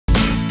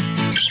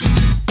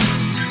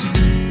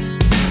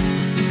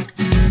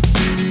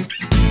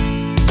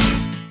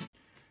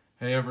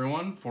Hey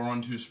everyone,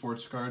 412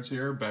 Sports Cards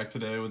here, back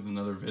today with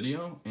another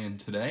video, and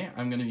today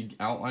I'm going to be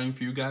outlining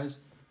for you guys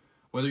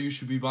whether you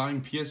should be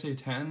buying PSA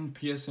 10,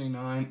 PSA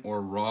 9,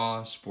 or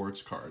raw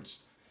sports cards.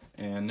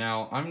 And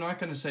now, I'm not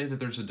going to say that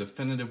there's a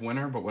definitive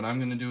winner, but what I'm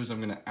going to do is I'm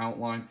going to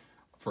outline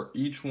for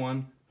each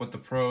one what the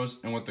pros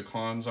and what the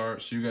cons are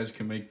so you guys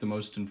can make the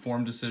most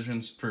informed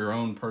decisions for your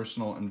own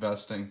personal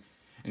investing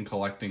and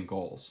collecting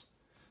goals.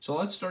 So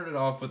let's start it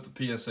off with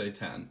the PSA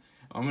 10.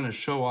 I'm going to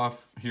show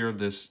off here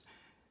this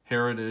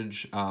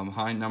Heritage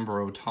high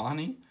number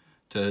Otani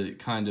to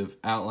kind of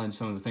outline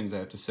some of the things I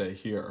have to say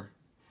here.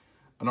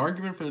 An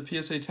argument for the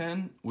PSA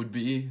 10 would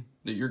be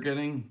that you're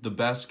getting the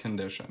best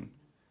condition.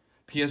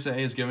 PSA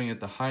is giving it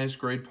the highest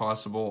grade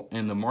possible,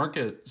 and the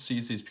market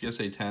sees these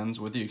PSA 10s,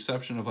 with the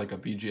exception of like a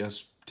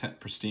BGS 10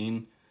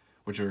 Pristine,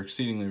 which are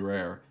exceedingly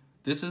rare.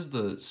 This is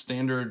the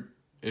standard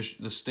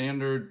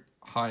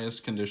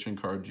highest condition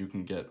card you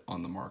can get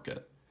on the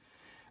market.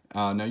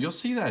 Now you'll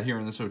see that here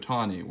in this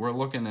Otani. We're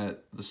looking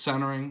at the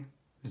centering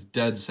is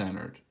dead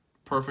centered,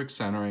 perfect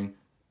centering,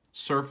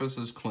 surface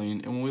is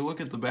clean, and when we look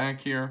at the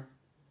back here,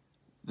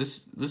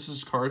 this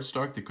is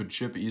cardstock that could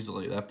chip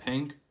easily. That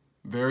pink,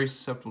 very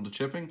susceptible to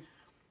chipping,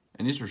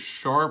 and these are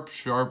sharp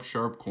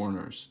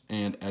corners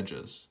and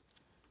edges.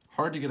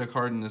 Hard to get a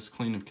card in this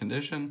clean of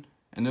condition,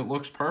 and it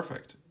looks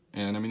perfect.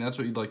 And I mean, that's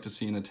what you'd like to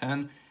see in a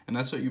 10, and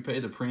that's what you pay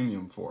the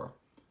premium for.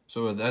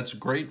 So that's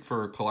great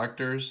for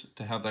collectors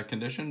to have that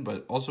condition,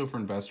 but also for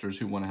investors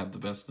who want to have the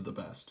best of the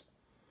best.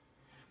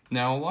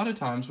 Now, a lot of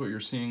times what you're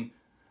seeing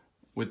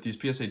with these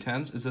PSA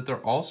 10s is that they're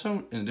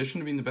also, in addition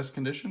to being the best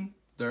condition,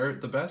 they're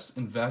the best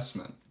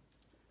investment.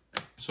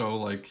 So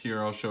like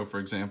here I'll show, for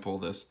example,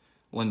 this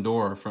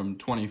Lindor from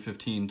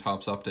 2015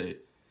 Topps Update.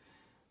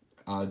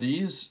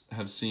 These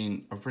have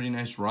seen a pretty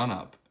nice run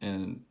up,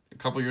 and a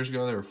couple years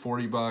ago they were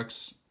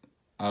 $40.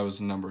 I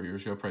was a number of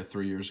years ago, probably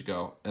 3 years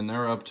ago, and they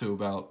were up to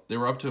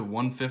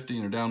 150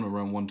 and they're down to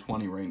around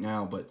 120 right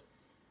now, but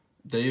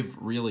they've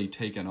really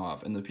taken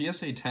off. And the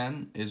PSA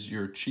 10 is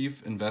your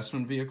chief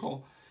investment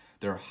vehicle.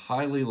 They're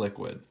highly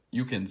liquid.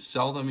 You can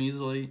sell them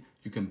easily,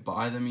 you can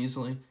buy them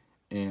easily,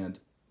 and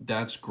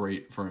that's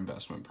great for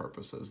investment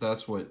purposes.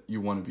 That's what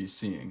you want to be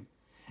seeing.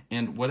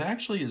 And what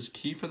actually is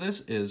key for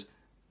this is,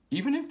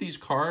 even if these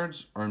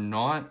cards are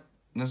not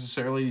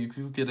necessarily, you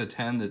could get a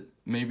 10 that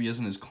maybe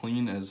isn't as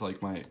clean as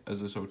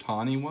this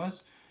Otani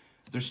was,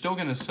 they're still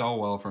going to sell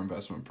well for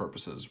investment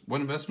purposes.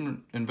 What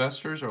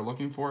investors are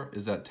looking for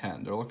is that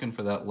 10. They're looking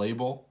for that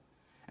label,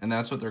 and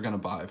that's what they're going to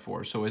buy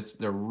for. So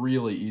they're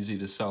really easy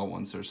to sell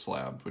once they're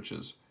slabbed, which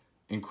is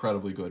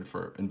incredibly good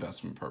for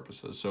investment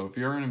purposes. So if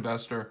you're an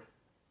investor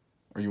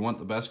or you want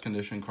the best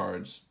condition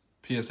cards,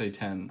 PSA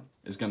 10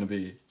 is going to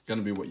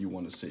be what you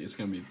want to see. It's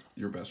going to be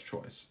your best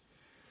choice.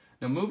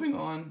 Now, moving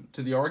on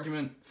to the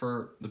argument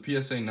for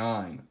the PSA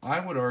 9,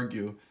 I would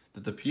argue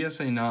that the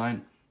PSA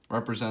 9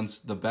 represents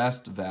the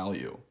best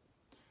value.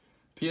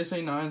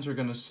 PSA 9s are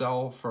going to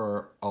sell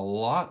for a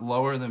lot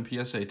lower than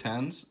PSA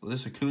 10s.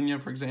 This Acuna,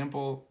 for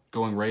example,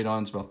 going right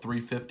on is about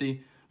 $350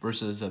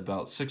 versus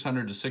about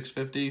 $600 to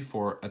 $650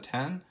 for a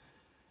 10.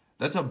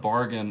 That's a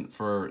bargain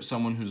for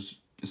someone who's,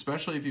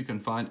 especially if you can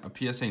find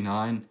a PSA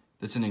 9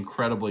 that's in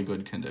incredibly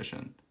good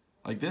condition.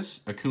 Like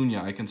this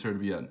Acuna, I consider to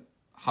be an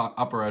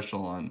upper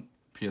echelon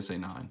PSA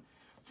 9.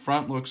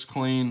 Front looks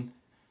clean.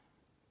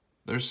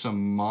 There's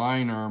some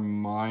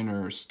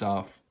minor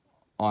stuff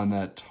on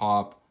that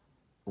top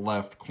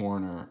left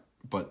corner,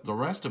 but the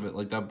rest of it,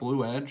 like that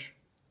blue edge,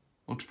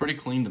 looks pretty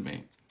clean to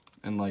me.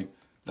 And like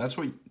that's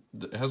what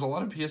it has, a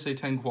lot of PSA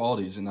 10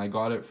 qualities, and I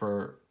got it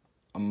for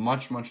a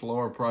much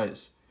lower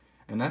price.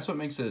 And that's what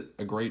makes it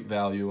a great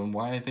value, and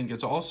why I think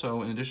it's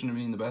also, in addition to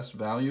being the best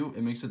value,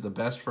 it makes it the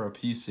best for a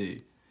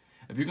PC.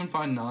 If you can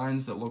find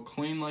 9s that look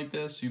clean like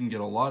this, you can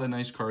get a lot of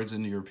nice cards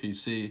into your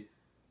PC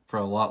for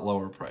a lot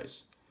lower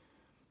price.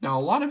 Now, a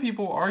lot of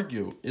people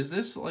argue, is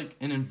this like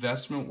an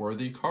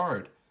investment-worthy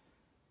card?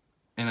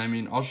 And I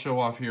mean, I'll show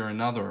off here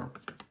another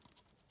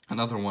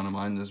one of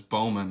mine, this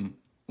Bowman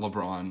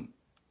LeBron.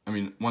 I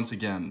mean, once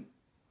again,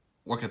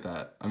 look at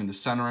that. I mean, the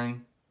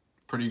centering,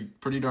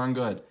 pretty darn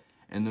good.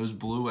 And those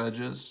blue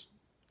edges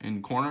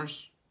and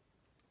corners,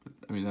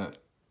 I mean,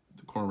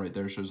 the corner right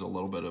there shows a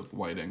little bit of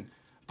whiting,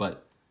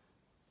 but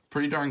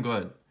pretty darn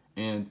good.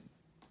 And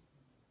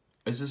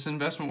is this an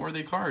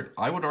investment-worthy card?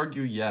 I would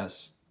argue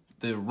yes.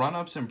 The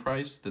run-ups in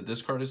price that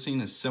this card has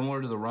seen is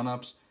similar to the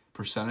run-ups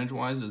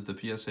percentage-wise as the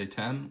PSA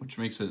 10, which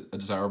makes it a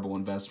desirable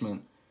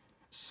investment.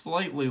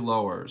 Slightly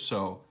lower,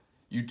 so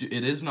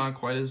it is not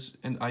quite as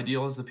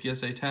ideal as the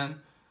PSA 10,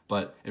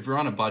 but if you're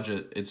on a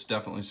budget, it's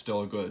definitely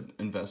still a good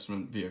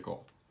investment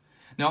vehicle.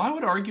 Now, I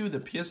would argue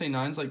that PSA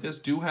 9s like this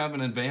do have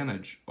an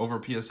advantage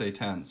over PSA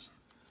 10s.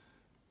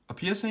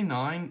 A PSA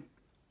 9,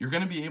 you're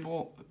going to be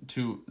able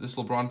to, this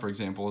LeBron, for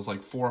example, is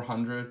like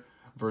 $400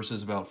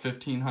 versus about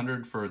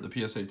 $1,500 for the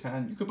PSA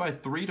 10. You could buy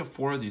 3 to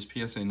 4 of these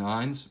PSA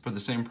 9s for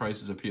the same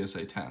price as a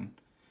PSA 10.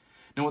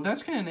 Now, what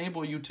that's going to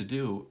enable you to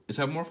do is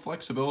have more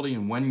flexibility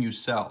in when you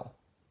sell.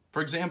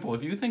 For example,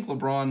 if you think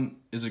LeBron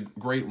is a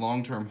great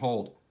long-term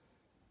hold,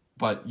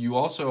 but you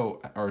also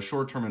are a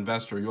short-term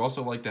investor. You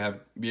also like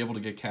to be able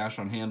to get cash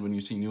on hand when you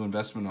see new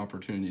investment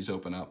opportunities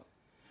open up.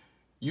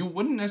 You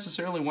wouldn't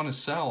necessarily want to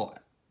sell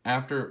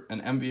after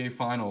an NBA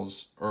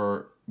Finals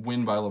or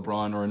win by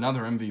LeBron or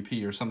another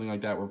MVP or something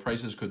like that where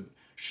prices could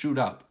shoot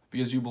up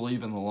because you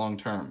believe in the long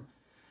term.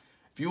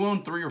 If you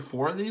own 3 or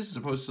 4 of these as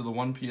opposed to the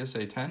one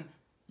PSA 10,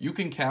 you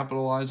can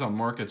capitalize on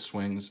market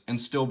swings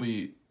and still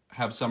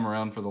have some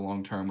around for the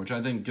long term, which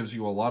I think gives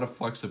you a lot of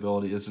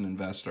flexibility as an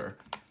investor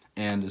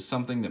and is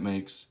something that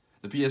makes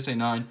the PSA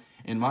 9,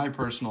 in my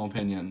personal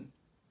opinion,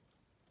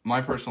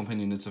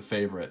 it's a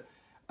favorite.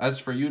 As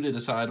for you to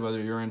decide whether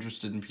you're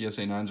interested in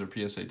PSA 9s or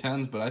PSA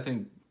 10s, but I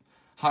think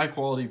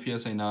high-quality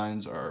PSA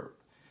 9s are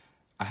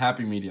a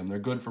happy medium. They're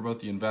good for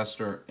both the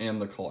investor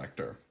and the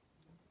collector.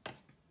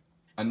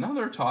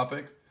 Another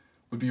topic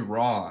would be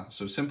raw,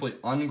 so simply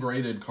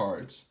ungraded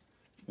cards.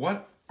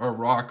 What are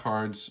raw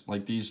cards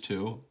like these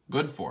two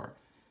good for?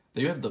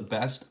 They have the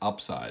best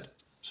upside.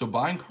 So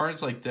buying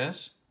cards like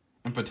this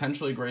and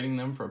potentially grading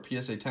them for a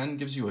PSA 10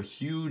 gives you a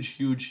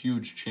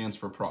huge chance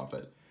for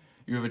profit.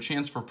 You have a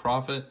chance for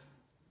profit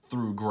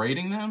through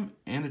grading them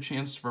and a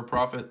chance for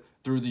profit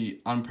through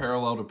the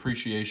unparalleled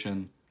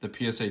appreciation the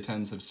PSA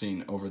 10s have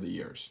seen over the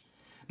years.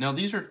 Now,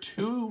 these are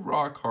 2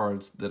 raw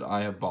cards that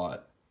I have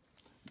bought.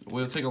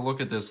 We'll take a look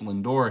at this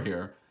Lindor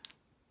here.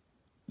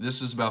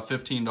 This is about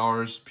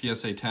 $15.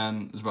 PSA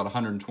 10 is about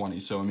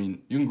 $120. So, I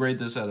mean, you can grade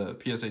this at a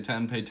PSA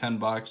 10, pay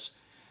 $10.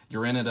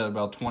 You're in it at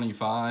about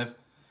 $25.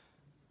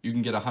 You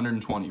can get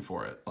 $120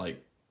 for it.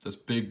 Like, this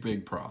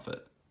big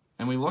profit.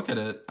 And we look at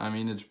it, I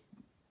mean, its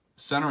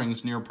centering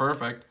is near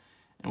perfect.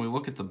 And we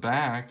look at the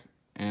back,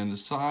 and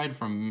aside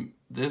from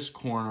this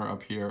corner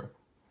up here,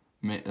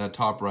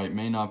 top right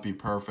may not be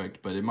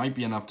perfect, but it might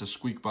be enough to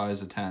squeak by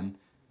as a 10.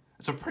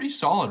 It's a pretty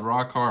solid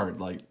raw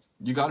card. Like,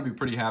 you got to be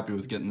pretty happy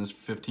with getting this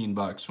for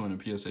 $15 when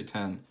a PSA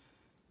 10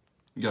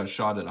 you got a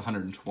shot at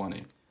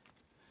 120.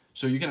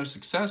 So you can have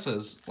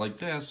successes like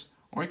this,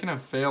 or you can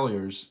have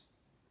failures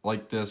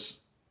like this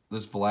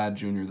Vlad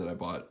Jr. that I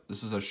bought.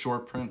 This is a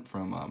short print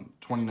from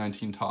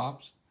 2019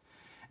 Topps,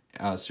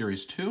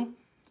 Series 2.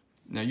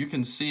 Now you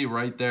can see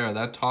right there,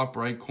 that top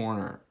right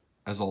corner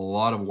has a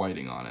lot of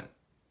whiting on it.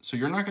 So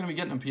you're not going to be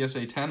getting a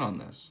PSA 10 on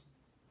this.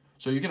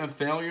 So you can have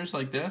failures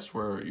like this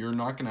where you're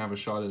not going to have a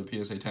shot at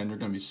a PSA 10. You're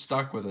going to be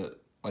stuck with it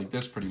like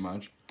this pretty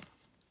much.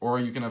 Or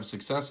you can have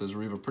successes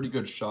where you have a pretty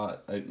good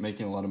shot at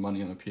making a lot of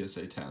money on a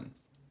PSA 10.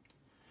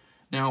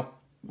 Now,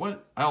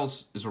 what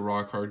else is a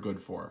raw card good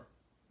for?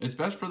 It's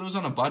best for those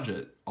on a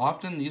budget.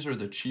 Often these are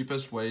the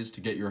cheapest ways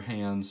to get your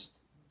hands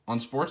on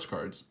sports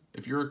cards.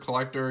 If you're a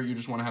collector, you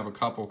just want to have a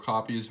couple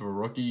copies of a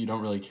rookie, you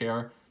don't really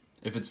care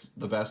if it's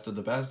the best of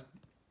the best,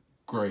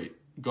 great.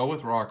 Go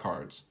with raw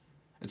cards.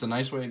 It's a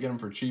nice way to get them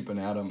for cheap and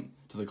add them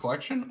to the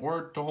collection,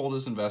 or to hold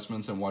as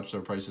investments and watch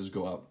their prices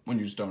go up when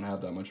you just don't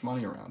have that much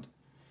money around.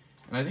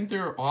 And I think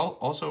they're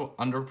also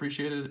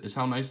underappreciated is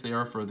how nice they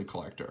are for the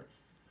collector.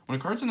 When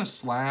a card's in a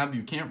slab,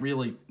 you can't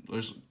really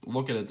just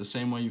look at it the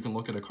same way you can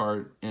look at a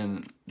card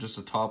in just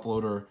a top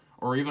loader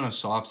or even a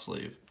soft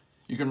sleeve.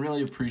 You can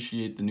really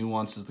appreciate the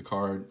nuances of the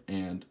card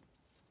and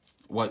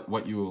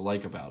what you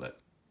like about it.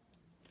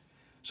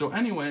 So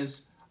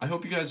anyways, I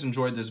hope you guys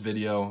enjoyed this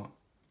video.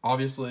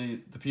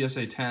 Obviously, the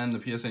PSA 10,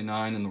 the PSA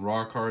 9, and the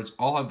raw cards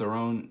all have their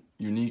own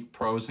unique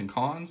pros and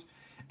cons.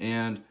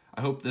 And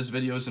I hope this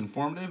video is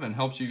informative and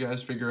helps you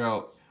guys figure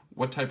out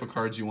what type of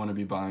cards you want to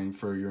be buying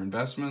for your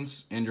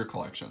investments and your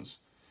collections.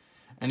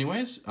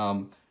 Anyways,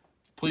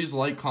 please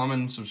like,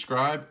 comment, and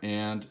subscribe,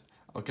 and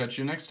I'll catch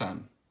you next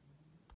time.